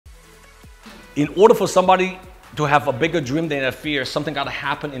In order for somebody to have a bigger dream than a fear, something got to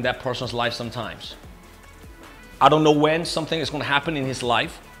happen in that person's life sometimes. I don't know when something is going to happen in his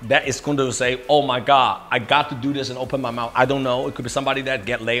life that is going to say, oh my God, I got to do this and open my mouth. I don't know. It could be somebody that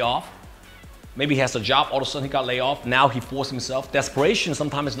get laid off. Maybe he has a job, all of a sudden he got laid off. Now he forced himself. Desperation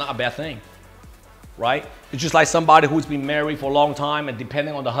sometimes is not a bad thing, right? It's just like somebody who's been married for a long time and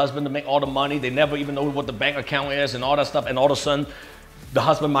depending on the husband to make all the money. They never even know what the bank account is and all that stuff. And all of a sudden, the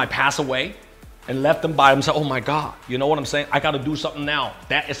husband might pass away and left them by himself. Oh my God, you know what I'm saying? I got to do something now.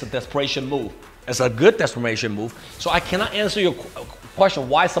 That is a desperation move. It's a good desperation move. So I cannot answer your question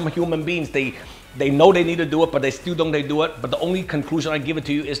why some human beings, they know they need to do it, but they still don't do it. But the only conclusion I give it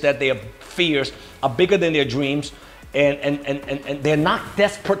to you is that their fears are bigger than their dreams, and they're not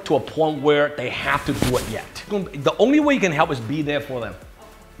desperate to a point where they have to do it yet. The only way you can help is be there for them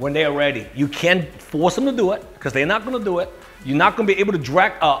when they are ready. You can't force them to do it because they're not going to do it. You're not going to be able to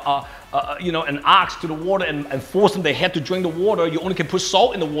drag an ox to the water and force them their head to drink the water. You only can put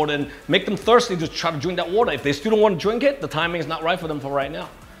salt in the water and make them thirsty to try to drink that water. If they still don't want to drink it, the timing is not right for them for right now.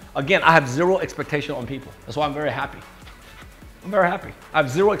 Again, I have zero expectation on people. That's why I'm very happy. I'm very happy. I have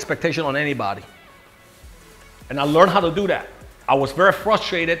zero expectation on anybody. And I learned how to do that. I was very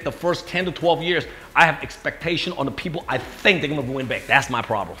frustrated the first 10 to 12 years. I have expectation on the people I think they're going to win back. That's my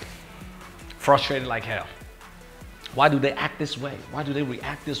problem. Frustrated like hell. Why do they act this way? Why do they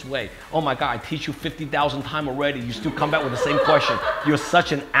react this way? Oh my God, I teach you 50,000 times already. You still come back with the same question. You're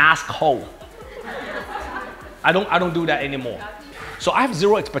such an asshole. I don't do that anymore. So I have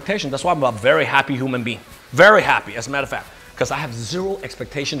zero expectation. That's why I'm a very happy human being. Very happy, as a matter of fact, because I have zero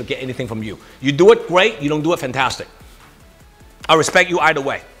expectation to get anything from you. You do it, great. You don't do it, fantastic. I respect you either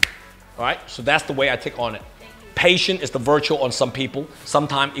way. All right? So that's the way I take on it. Patient is the virtue on some people.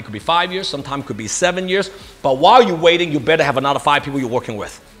 Sometimes it could be 5 years, sometimes it could be 7 years. But while you're waiting, you better have another 5 people you're working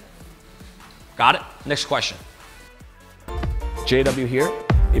with. Got it? Next question. JW here.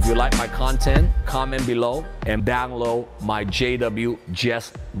 If you like my content, comment below and download my JW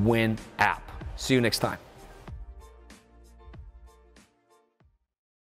Just Win app. See you next time.